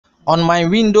On my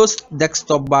Windows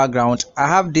desktop background, I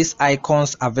have these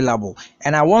icons available,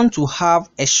 and I want to have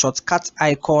a shortcut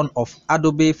icon of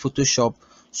Adobe Photoshop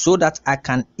so that I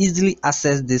can easily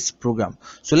access this program.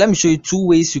 So let me show you two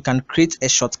ways you can create a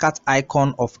shortcut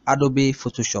icon of Adobe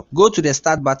Photoshop. Go to the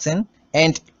start button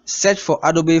and search for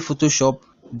Adobe Photoshop.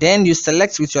 Then you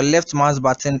select with your left mouse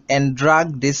button and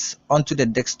drag this onto the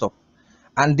desktop,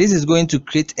 and this is going to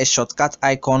create a shortcut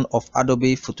icon of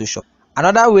Adobe Photoshop.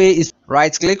 Another way is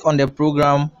right click on the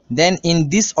program, then in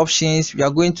these options we are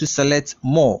going to select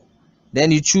more,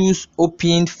 then you choose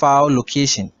open file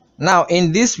location. Now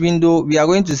in this window we are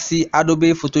going to see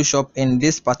Adobe Photoshop in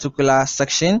this particular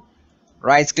section.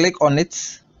 Right click on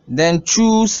it, then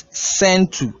choose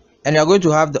send to, and you are going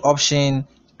to have the option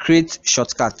create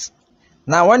shortcut.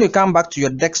 Now when you come back to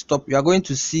your desktop, you are going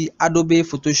to see Adobe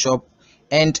Photoshop,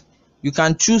 and you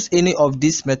can choose any of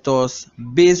these methods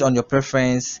based on your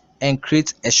preference and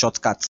create a shortcut.